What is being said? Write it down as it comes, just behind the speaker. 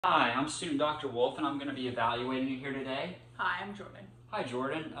Hi, I'm student Dr. Wolf, and I'm going to be evaluating you here today. Hi, I'm Jordan. Hi,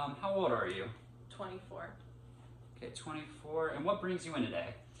 Jordan. How old are you? 24. Okay, 24. And what brings you in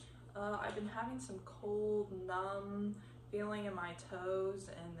today? I've been having some cold, numb feeling in my toes,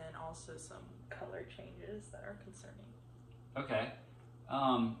 and then also some color changes that are concerning. Okay.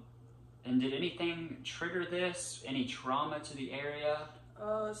 And did anything trigger this? Any trauma to the area?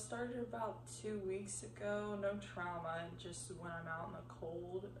 It started about 2 weeks ago. No trauma, and just when I'm out in the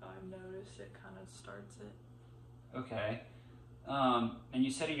cold, I've noticed it kind of starts it. Okay. And you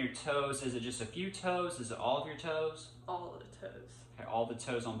said in your toes, is it just a few toes? Is it all of your toes? All of the toes. Okay, all the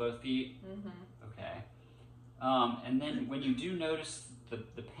toes on both feet? Mm-hmm. Okay. And then when you do notice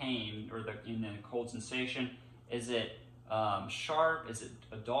the pain or in the cold sensation, is it sharp? Is it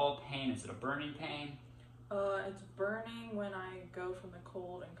a dull pain? Is it a burning pain? It's burning when I go from the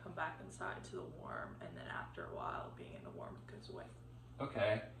cold and come back inside to the warm, and then after a while, being in the warm goes away.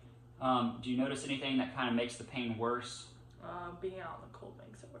 Okay. Do you notice anything that kind of makes the pain worse? Being out in the cold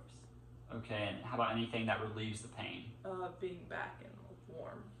makes it worse. Okay, and how about anything that relieves the pain? Being back in the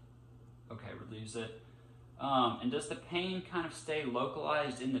warm. Okay, relieves it. And does the pain kind of stay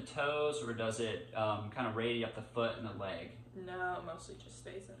localized in the toes, or does it kind of radiate up the foot and the leg? No, it mostly just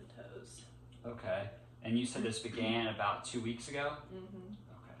stays in the toes. Okay. And you said this began about 2 weeks ago? Mm-hmm.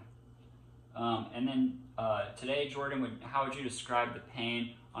 Okay. And then today, Jordan, how would you describe the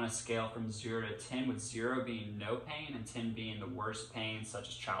pain on a scale from 0 to 10, with 0 being no pain and 10 being the worst pain, such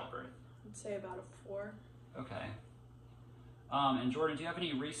as childbirth? I'd say about a 4. Okay. And Jordan, do you have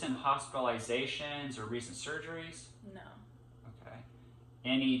any recent hospitalizations or recent surgeries? No. Okay.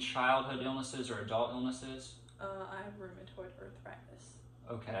 Any childhood illnesses or adult illnesses? I have rheumatoid arthritis.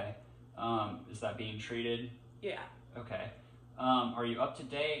 Okay. Is that being treated? Yeah. Okay. Are you up to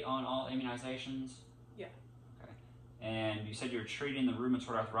date on all immunizations? Yeah. Okay. And you said you were treating the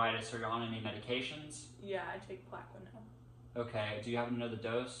rheumatoid arthritis. Are you on any medications? Yeah, I take Plaquenil. Okay. Do you happen to know the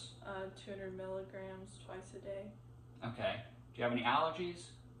dose? 200 milligrams twice a day. Okay. Do you have any allergies?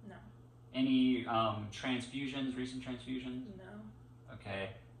 No. Any transfusions, recent transfusions? No. Okay.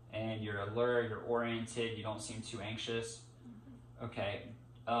 And you're alert, you're oriented, you don't seem too anxious? Mm-hmm. Okay.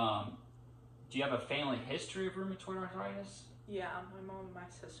 Do you have a family history of rheumatoid arthritis? Yeah, my mom and my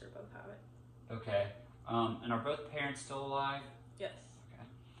sister both have it. Okay. And are both parents still alive? Yes. Okay.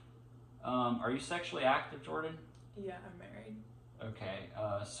 Are you sexually active, Jordan? Yeah, I'm married. Okay.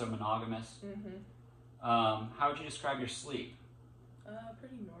 So monogamous? Mm-hmm. How would you describe your sleep?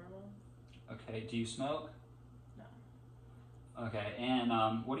 Pretty normal. Okay. Do you smoke? No. Okay.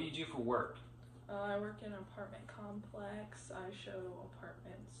 And what do you do for work? I work in an apartment complex. I show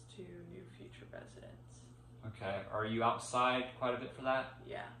apartments to new future residents. Okay. Are you outside quite a bit for that?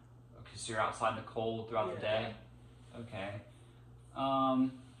 Yeah. Okay, so you're outside in the cold throughout the day? Okay.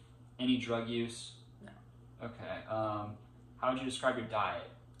 Any drug use? No. Okay. How would you describe your diet?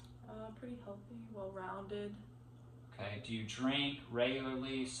 Pretty healthy, well-rounded. Okay. Do you drink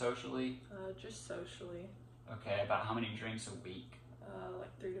regularly, socially? Just socially. Okay. About how many drinks a week?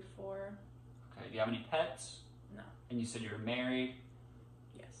 Like 3 to 4. Okay. Do you have any pets? No. And you said you were married?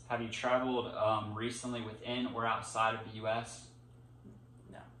 Yes. Have you traveled recently within or outside of the U.S.?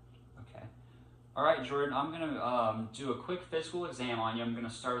 No. Okay. All right, Jordan, I'm going to do a quick physical exam on you. I'm going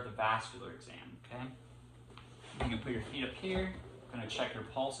to start with the vascular exam, okay? You can put your feet up here. I'm going to check your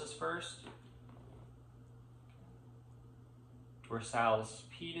pulses first. Dorsalis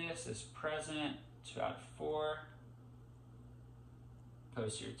pedis is present, 2 out of 4.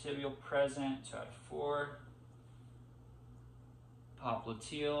 Posterior tibial present, 2 out of 4.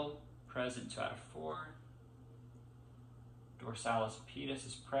 Popliteal present, 2 out of 4. Dorsalis pedis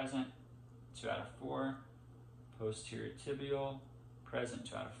is present, 2 out of 4. Posterior tibial present,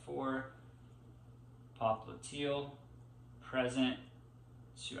 2 out of 4. Popliteal present,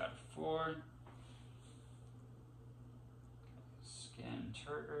 2 out of 4. Skin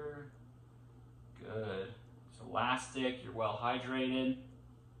turgor, good. It's elastic, you're well hydrated.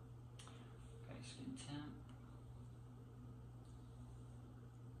 Okay, skin temp.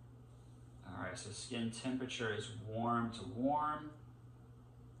 All right, so skin temperature is warm to warm.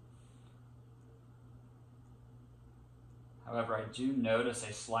 However, I do notice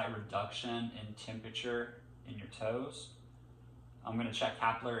a slight reduction in temperature in your toes. I'm going to check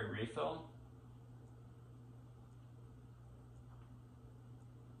capillary refill.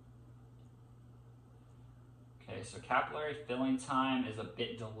 Okay, so capillary filling time is a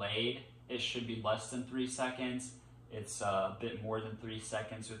bit delayed. It should be less than 3 seconds. It's a bit more than 3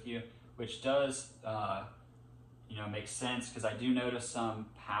 seconds with you, which does makes sense because I do notice some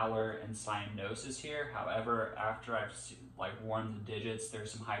pallor and cyanosis here. However, after I've worn the digits,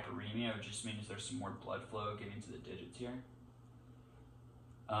 there's some hyperemia, which just means there's some more blood flow getting to the digits here.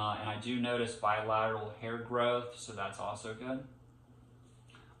 And I do notice bilateral hair growth, so that's also good.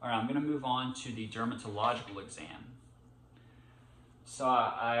 All right, I'm going to move on to the dermatological exam. So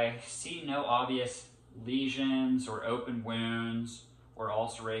I see no obvious lesions or open wounds or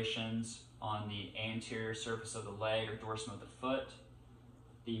ulcerations on the anterior surface of the leg or dorsum of the foot.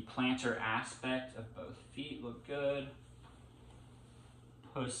 The plantar aspect of both feet look good.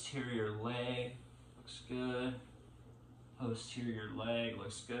 Posterior leg looks good. Posterior leg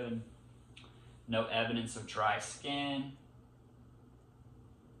looks good. No evidence of dry skin.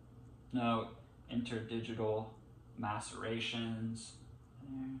 No interdigital macerations.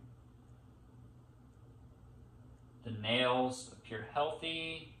 The nails appear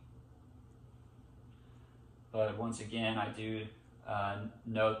healthy. But once again, I do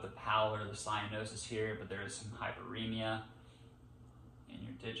note the pallor, the cyanosis here, but there is some hyperemia in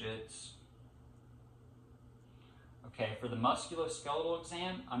your digits. Okay, for the musculoskeletal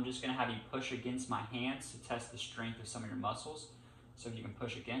exam, I'm just going to have you push against my hands to test the strength of some of your muscles. So if you can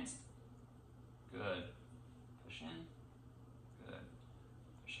push against, good. Push in, good.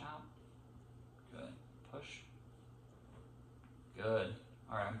 Push out, good. Push, good.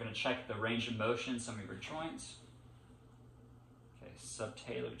 All right, I'm going to check the range of motion, some of your joints. Okay,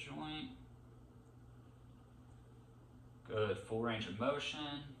 subtalar joint. Good, full range of motion.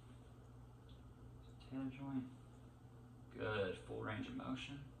 Subtalar joint. Good, full range of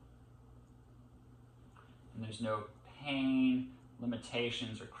motion. And there's no pain,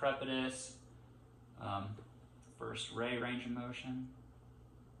 limitations, or crepitus. First ray range of motion.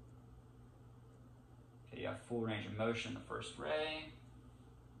 Okay, you have full range of motion, the first ray.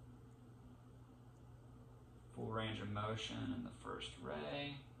 Full range of motion in the first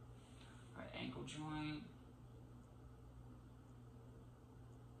ray. All right, ankle joint.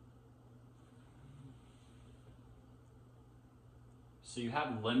 So you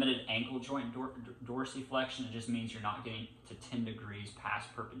have limited ankle joint dorsiflexion. It just means you're not getting to 10 degrees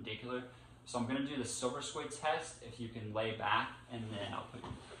past perpendicular. So I'm going to do the silver squid test. If you can lay back, and then I'll put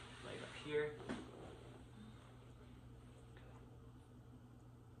your leg up here.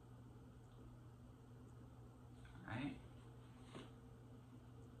 All right. Okay.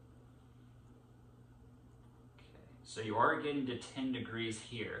 So you are getting to 10 degrees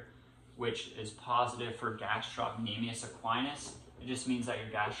here, which is positive for gastrocnemius equinus. It just means that your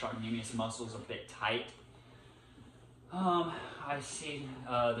gastrocnemius muscle is a bit tight. I see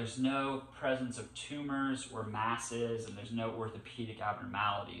there's no presence of tumors or masses, and there's no orthopedic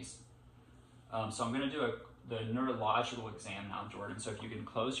abnormalities. So I'm going to do the neurological exam now, Jordan. So if you can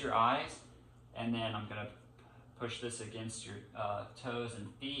close your eyes, and then I'm going to push this against your toes and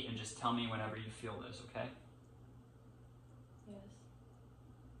feet, and just tell me whenever you feel this, okay? Yes.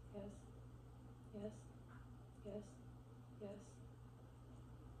 Yes. Yes. Yes.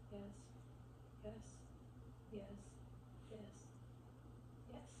 Yes. Yes. Yes. Yes. Yes.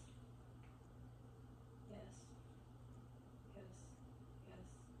 Yes. Yes. Yes. Yes. Yes. Yes. Yes.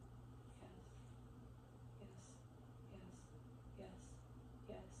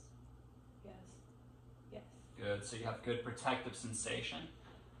 Yes. Yes. Yes. Good. So you have good protective sensation.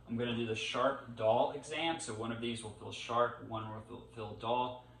 I'm going to do the sharp, dull exam. So one of these will feel sharp, one will feel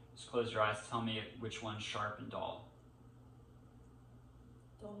dull. Just close your eyes. Tell me which one's sharp and dull.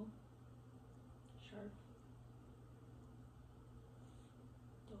 Dull. Sharp.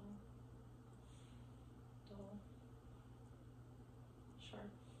 Dull. Dull. Sharp.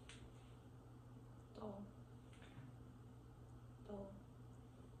 Dull. Dull.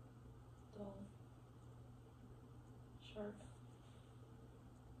 Dull. Sharp.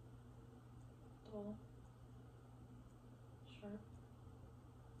 Dull. Sharp.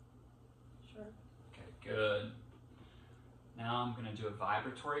 Sharp. Okay, good. Now I'm going to do a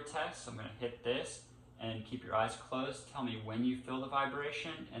vibratory test. So I'm going to hit this and keep your eyes closed. Tell me when you feel the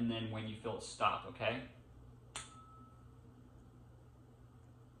vibration and then when you feel it stop, okay? I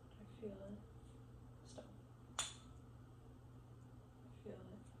feel it. Stop. I feel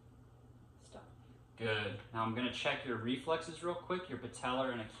it. Stop. Good. Now I'm going to check your reflexes real quick, your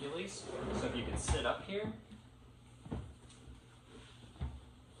patellar and Achilles. So if you can sit up here.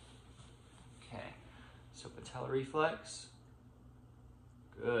 Okay. So patellar reflex.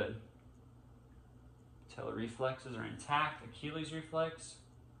 Good. Patellar reflexes are intact. Achilles reflex.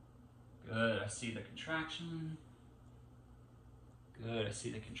 Good. I see the contraction. Good. I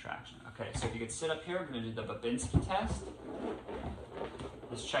see the contraction. Okay, so if you could sit up here, I'm going to do the Babinski test.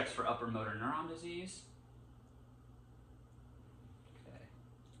 This checks for upper motor neuron disease.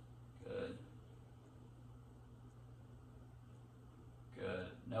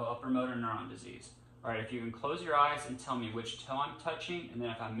 No upper motor neuron disease. All right, if you can close your eyes and tell me which toe I'm touching, and then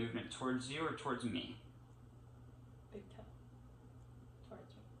if I'm moving it towards you or towards me. Big toe. Towards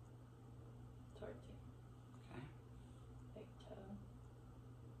me. Towards you. Okay. Big toe.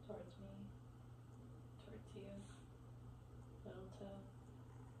 Towards me. Towards you. Little toe.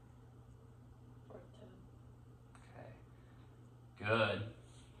 Fourth toe. Okay. Good.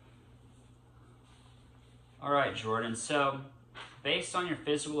 All right, Jordan. So, based on your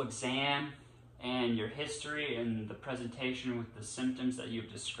physical exam and your history and the presentation with the symptoms that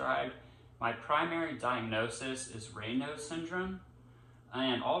you've described, my primary diagnosis is Raynaud's syndrome.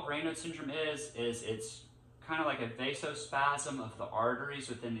 And all Raynaud's syndrome is it's kind of like a vasospasm of the arteries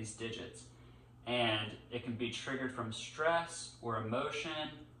within these digits. And it can be triggered from stress or emotion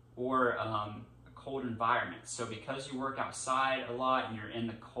or a cold environment. So because you work outside a lot and you're in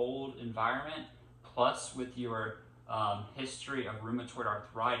the cold environment, plus with your history of rheumatoid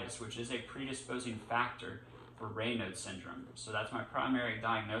arthritis, which is a predisposing factor for Raynaud's syndrome. So that's my primary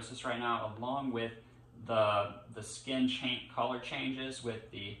diagnosis right now, along with the skin color changes with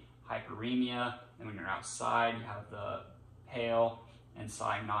the hyperemia, and when you're outside, you have the pale and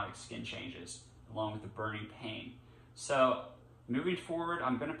cyanotic skin changes, along with the burning pain. So moving forward,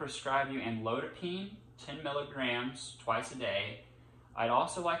 I'm going to prescribe you amlodipine, 10 milligrams twice a day. I'd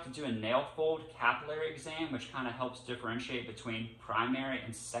also like to do a nail fold capillary exam, which kind of helps differentiate between primary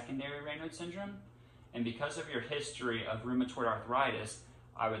and secondary Raynaud's syndrome. And because of your history of rheumatoid arthritis,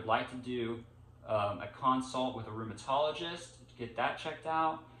 I would like to do a consult with a rheumatologist to get that checked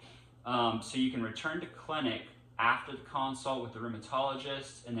out. So you can return to clinic after the consult with the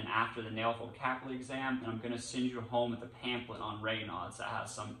rheumatologist and then after the nail fold capillary exam. And I'm going to send you home with a pamphlet on Raynaud's that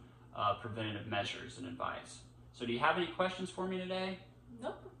has some preventative measures and advice. So do you have any questions for me today?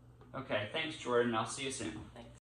 Nope. Okay, thanks, Jordan. I'll see you soon.